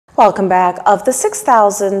Welcome back. Of the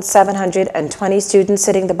 6,720 students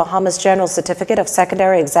sitting the Bahamas General Certificate of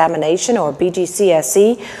Secondary Examination, or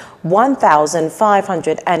BGCSE,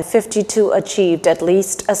 1,552 achieved at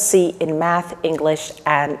least a C in math, English,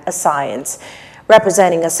 and science,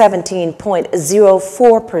 representing a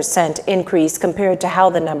 17.04% increase compared to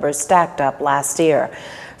how the numbers stacked up last year.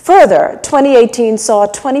 Further, 2018 saw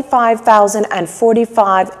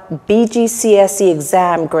 25,045 BGCSE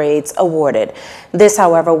exam grades awarded. This,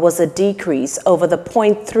 however, was a decrease over the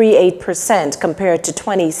 0.38% compared to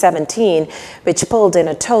 2017, which pulled in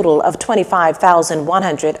a total of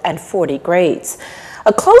 25,140 grades.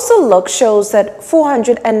 A closer look shows that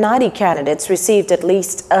 490 candidates received at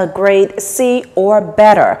least a grade C or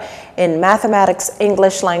better in mathematics,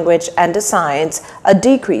 English language, and science, a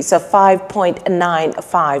decrease of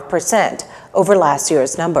 5.95% over last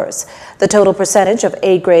year's numbers. The total percentage of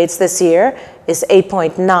A grades this year is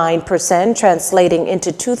 8.9%, translating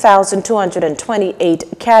into 2,228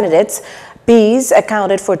 candidates. B's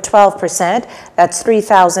accounted for 12%, that's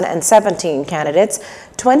 3,017 candidates.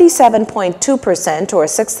 27.2%, or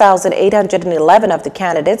 6,811 of the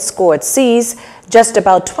candidates, scored C's. Just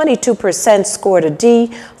about 22% scored a D,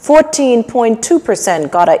 14.2%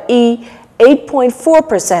 got a E,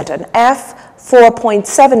 8.4% an F,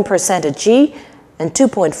 4.7% a G, and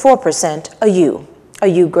 2.4% a U. A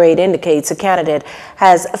U grade indicates a candidate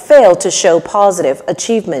has failed to show positive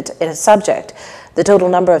achievement in a subject. The total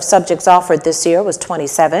number of subjects offered this year was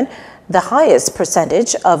 27. The highest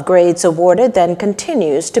percentage of grades awarded then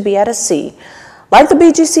continues to be at a C. Like the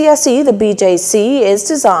BGCSE, the BJC is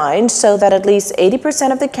designed so that at least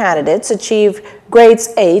 80% of the candidates achieve grades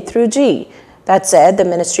A through G. That said, the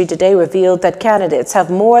ministry today revealed that candidates have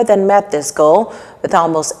more than met this goal, with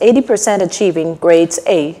almost 80% achieving grades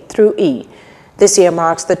A through E. This year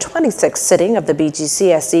marks the 26th sitting of the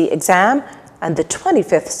BGCSE exam and the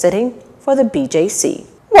 25th sitting for the BJC.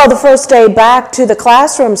 Well, the first day back to the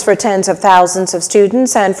classrooms for tens of thousands of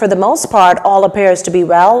students, and for the most part, all appears to be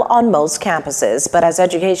well on most campuses. But as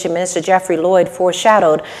Education Minister Jeffrey Lloyd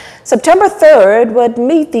foreshadowed, September 3rd would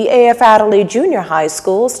meet the A.F. Adderley Junior High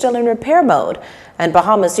School still in repair mode. And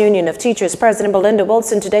Bahamas Union of Teachers President Belinda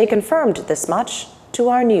Wilson today confirmed this much to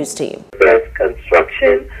our news team. There's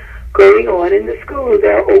construction going on in the school.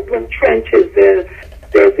 There are open trenches. There's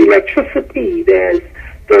electricity. The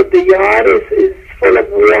yard is full of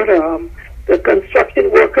water. The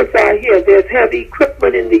construction workers are here. There's heavy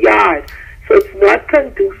equipment in the yard. So it's not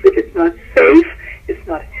conducive, it's not safe, it's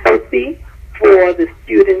not healthy for the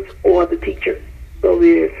students or the teachers. So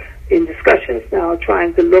we're in discussions now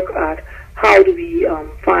trying to look at how do we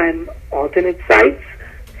find alternate sites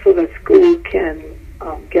so that school can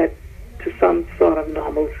get to some sort of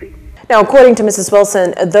normalcy. Now, according to Mrs.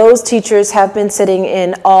 Wilson, those teachers have been sitting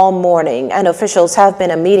in all morning, and officials have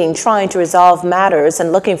been a meeting trying to resolve matters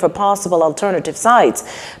and looking for possible alternative sites.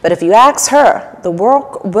 But if you ask her, the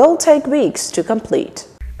work will take weeks to complete.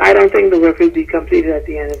 I don't think the work will be completed at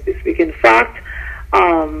the end of this week. In fact,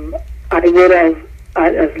 I was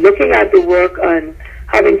looking at the work and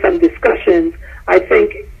having some discussions. I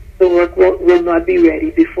think the work will not be ready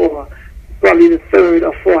before probably the 3rd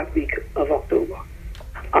or 4th week of October.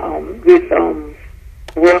 With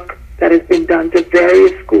work that has been done to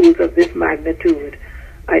various schools of this magnitude,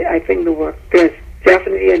 I think there's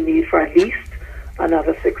definitely a need for at least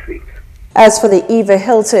another 6 weeks. As for the Eva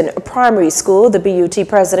Hilton Primary School, the BUT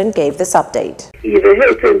president gave this update. Eva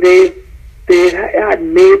Hilton, they had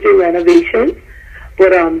major renovations,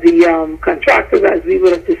 but the contractors, as we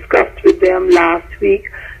would have discussed with them last week,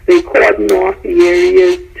 they cordoned off the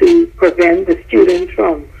areas to prevent the students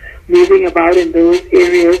from moving about in those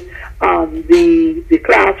areas. The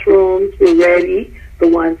classrooms were ready, the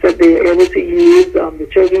ones that they were able to use. The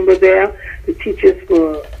children were there, the teachers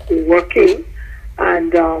were working,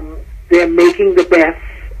 and they're making the best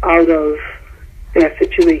out of their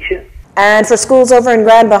situation. And for schools over in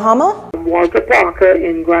Grand Bahama? Walter Parker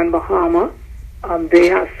in Grand Bahama, they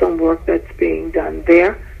have some work that's being done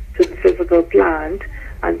there to the physical plant,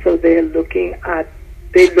 and so they looked at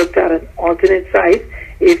an alternate site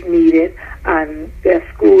if needed, and their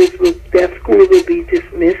school will be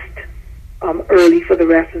dismissed early for the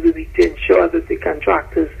rest of the week to ensure that the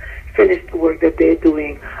contractors finish the work that they're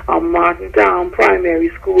doing. Martintown Primary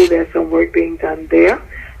School, there's some work being done there,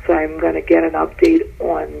 so I'm going to get an update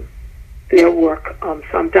on their work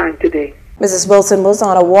sometime today. Mrs. Wilson was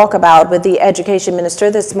on a walkabout with the Education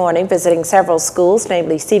Minister this morning, visiting several schools,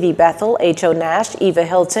 namely C.V. Bethel, H.O. Nash, Eva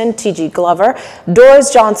Hilton, T.G. Glover,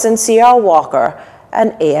 Doris Johnson, C.R. Walker,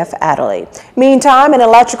 and AF Adderley. Meantime, an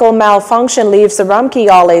electrical malfunction leaves the Rumpke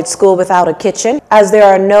All-Age School without a kitchen. As there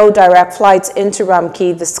are no direct flights into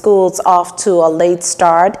Rumpke, the school's off to a late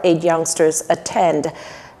start. 8 youngsters attend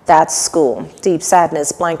that school. Deep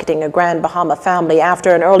sadness blanketing a Grand Bahama family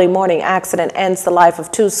after an early morning accident ends the life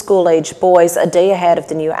of 2 school-aged boys a day ahead of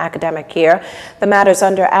the new academic year. The matter's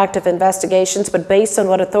under active investigations, but based on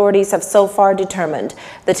what authorities have so far determined,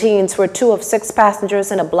 the teens were 2 of 6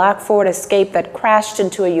 passengers in a black Ford Escape that crashed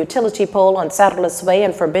into a utility pole on Saddleless Way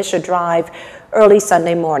and Frobisher Drive early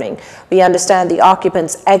Sunday morning. We understand the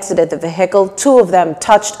occupants exited the vehicle. 2 of them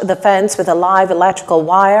touched the fence with a live electrical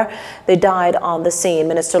wire. They died on the scene.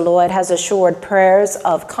 Minister Lloyd has assured prayers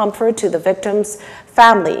of comfort to the victims'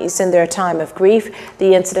 families in their time of grief.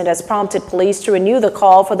 The incident has prompted police to renew the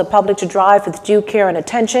call for the public to drive with due care and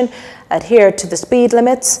attention, adhere to the speed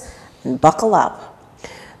limits, and buckle up.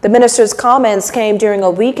 The minister's comments came during a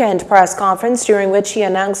weekend press conference during which he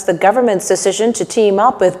announced the government's decision to team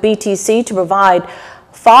up with BTC to provide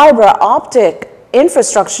fiber optic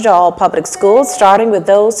infrastructure to all public schools, starting with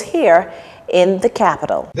those here in the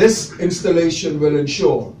capital. This installation will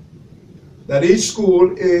ensure that each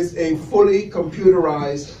school is a fully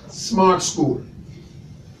computerized smart school,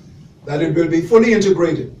 that it will be fully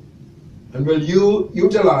integrated and will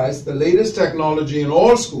utilize the latest technology in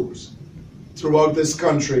all schools throughout this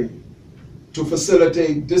country to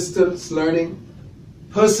facilitate distance learning,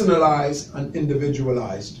 personalized and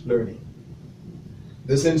individualized learning.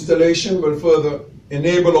 This installation will further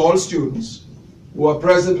enable all students who are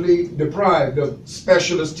presently deprived of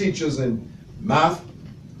specialist teachers in math,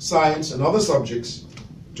 science, and other subjects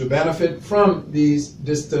to benefit from these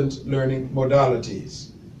distant learning modalities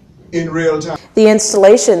in real time. The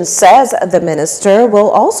installation, says the minister, will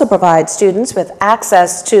also provide students with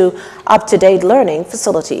access to up-to-date learning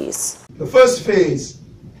facilities. The first phase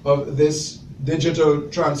of this digital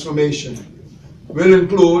transformation will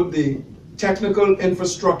include the technical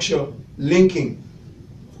infrastructure linking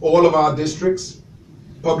all of our districts,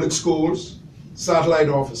 public schools, satellite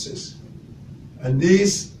offices. And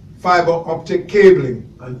these fiber optic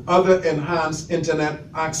cabling and other enhanced internet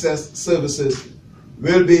access services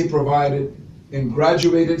will be provided in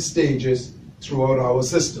graduated stages throughout our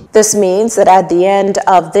system. This means that at the end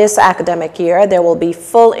of this academic year, there will be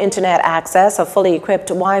full internet access, a fully equipped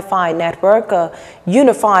Wi-Fi network, a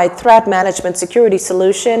unified threat management security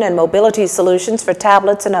solution, and mobility solutions for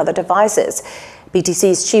tablets and other devices.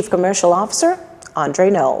 BTC's Chief Commercial Officer, Andre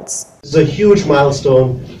Knowles. This is a huge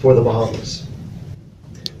milestone for the Bahamas.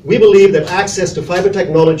 We believe that access to fiber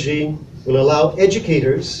technology will allow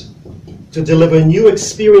educators to deliver new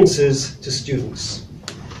experiences to students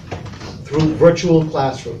through virtual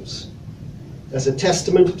classrooms. As a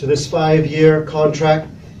testament to this 5-year contract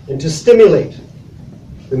and to stimulate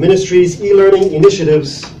the ministry's e-learning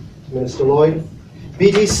initiatives, Minister Lloyd,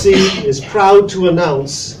 BTC is proud to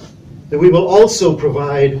announce that we will also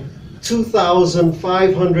provide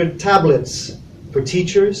 2,500 tablets for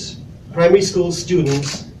teachers, primary school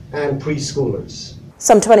students, and preschoolers.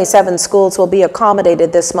 Some 27 schools will be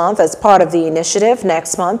accommodated this month as part of the initiative.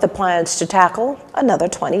 Next month, the plan is to tackle another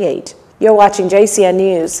 28. You're watching JCN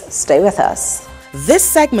News. Stay with us. This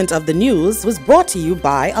segment of the news was brought to you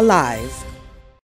by Alive.